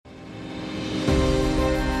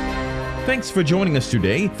Thanks for joining us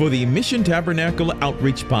today for the Mission Tabernacle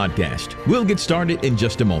Outreach Podcast. We'll get started in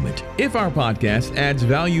just a moment. If our podcast adds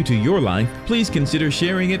value to your life, please consider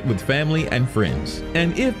sharing it with family and friends.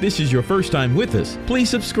 And if this is your first time with us, please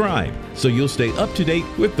subscribe so you'll stay up to date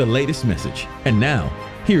with the latest message. And now,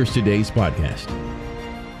 here's today's podcast.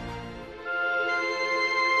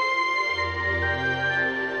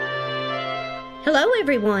 Hello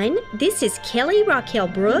everyone, this is Kelly Raquel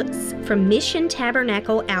Brooks from Mission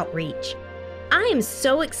Tabernacle Outreach. I am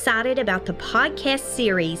so excited about the podcast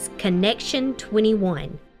series Connection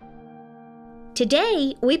 21.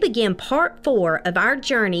 Today, we begin part 4 of our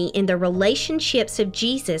journey in the relationships of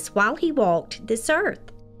Jesus while he walked this earth.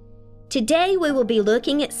 Today, we will be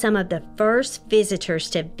looking at some of the first visitors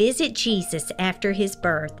to visit Jesus after his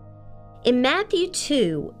birth. In Matthew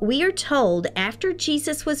 2, we are told after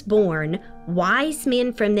Jesus was born, wise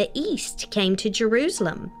men from the east came to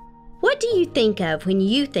Jerusalem. What do you think of when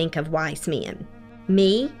you think of wise men?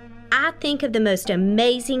 Me? I think of the most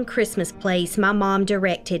amazing Christmas plays my mom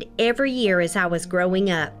directed every year as I was growing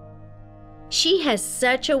up. She has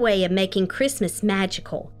such a way of making Christmas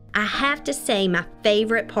magical. I have to say my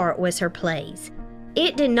favorite part was her plays.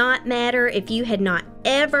 It did not matter if you had not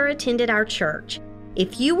ever attended our church.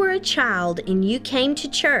 If you were a child and you came to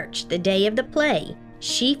church the day of the play,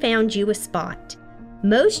 she found you a spot.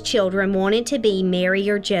 Most children wanted to be Mary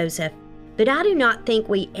or Joseph, but I do not think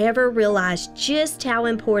we ever realized just how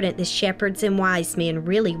important the shepherds and wise men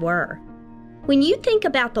really were. When you think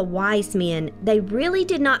about the wise men, they really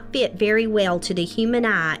did not fit very well to the human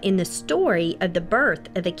eye in the story of the birth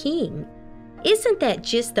of a king. Isn't that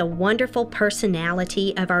just the wonderful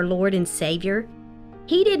personality of our Lord and Savior?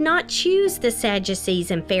 He did not choose the Sadducees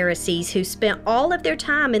and Pharisees who spent all of their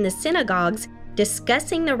time in the synagogues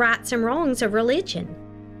discussing the rights and wrongs of religion.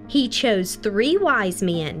 He chose 3 wise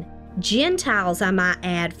men, Gentiles I might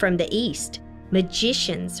add from the east,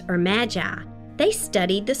 magicians or magi. They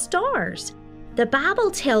studied the stars. The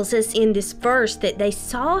Bible tells us in this verse that they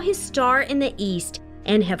saw his star in the east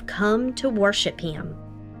and have come to worship him.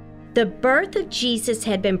 The birth of Jesus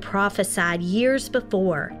had been prophesied years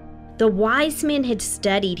before. The wise men had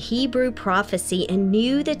studied Hebrew prophecy and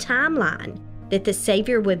knew the timeline that the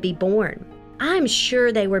Savior would be born. I'm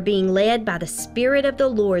sure they were being led by the Spirit of the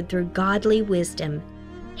Lord through godly wisdom.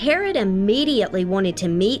 Herod immediately wanted to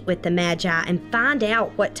meet with the Magi and find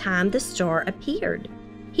out what time the star appeared.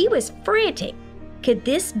 He was frantic. Could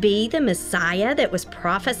this be the Messiah that was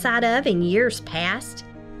prophesied of in years past?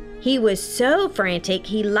 He was so frantic,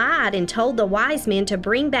 he lied and told the wise men to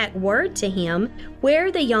bring back word to him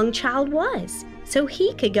where the young child was, so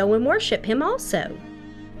he could go and worship him also.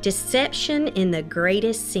 Deception in the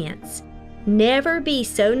greatest sense. Never be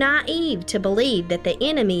so naive to believe that the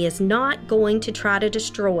enemy is not going to try to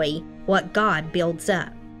destroy what God builds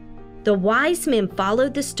up. The wise men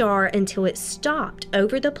followed the star until it stopped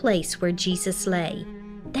over the place where Jesus lay.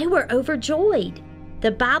 They were overjoyed. The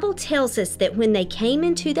Bible tells us that when they came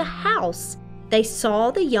into the house, they saw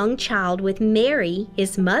the young child with Mary,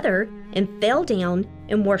 his mother, and fell down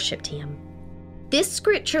and worshiped him. This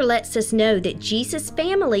scripture lets us know that Jesus'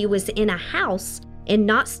 family was in a house and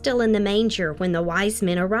not still in the manger when the wise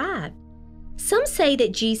men arrived. Some say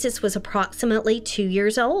that Jesus was approximately 2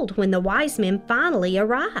 years old when the wise men finally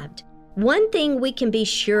arrived. One thing we can be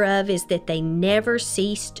sure of is that they never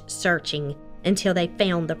ceased searching until they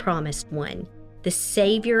found the promised one, the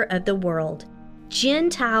Savior of the world,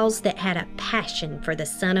 Gentiles that had a passion for the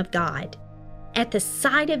Son of God. At the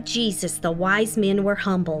sight of Jesus, the wise men were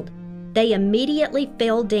humbled. They immediately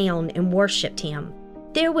fell down and worshiped him.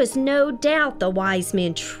 There was no doubt the wise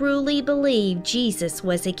men truly believed Jesus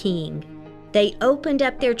was a king. They opened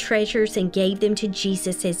up their treasures and gave them to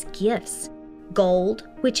Jesus as gifts. Gold,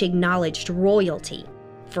 which acknowledged royalty,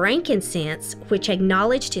 frankincense, which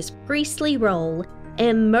acknowledged his priestly role,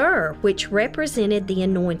 and myrrh, which represented the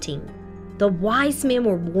anointing. The wise men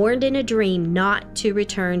were warned in a dream not to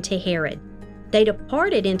return to Herod. They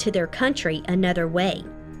departed into their country another way.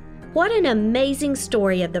 What an amazing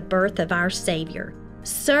story of the birth of our Savior.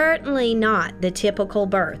 Certainly not the typical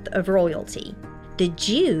birth of royalty. The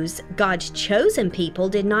Jews, God's chosen people,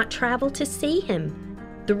 did not travel to see him.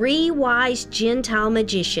 3 wise Gentile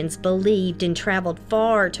magicians believed and traveled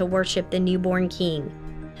far to worship the newborn king.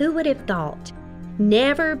 Who would have thought?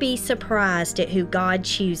 Never be surprised at who God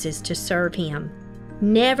chooses to serve him.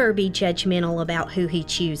 Never be judgmental about who he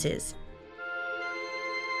chooses.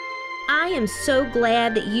 I am so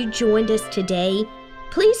glad that you joined us today.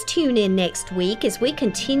 Please tune in next week as we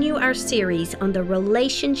continue our series on the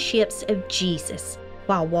relationships of Jesus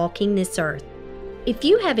while walking this earth. If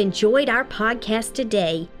you have enjoyed our podcast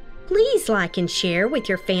today, Please like and share with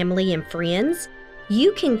your family and friends.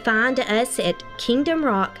 You can find us at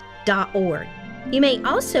kingdomrock.org. You may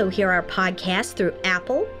also hear our podcast through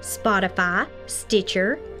Apple, Spotify,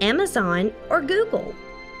 Stitcher, Amazon, or Google.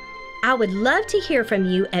 I would love to hear from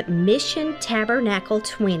you at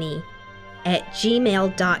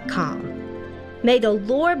missiontabernacle20@gmail.com. May the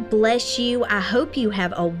Lord bless you. I hope you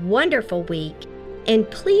have a wonderful week. And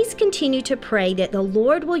please continue to pray that the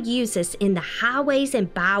Lord will use us in the highways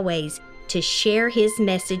and byways to share His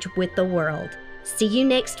message with the world. See you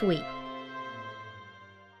next week.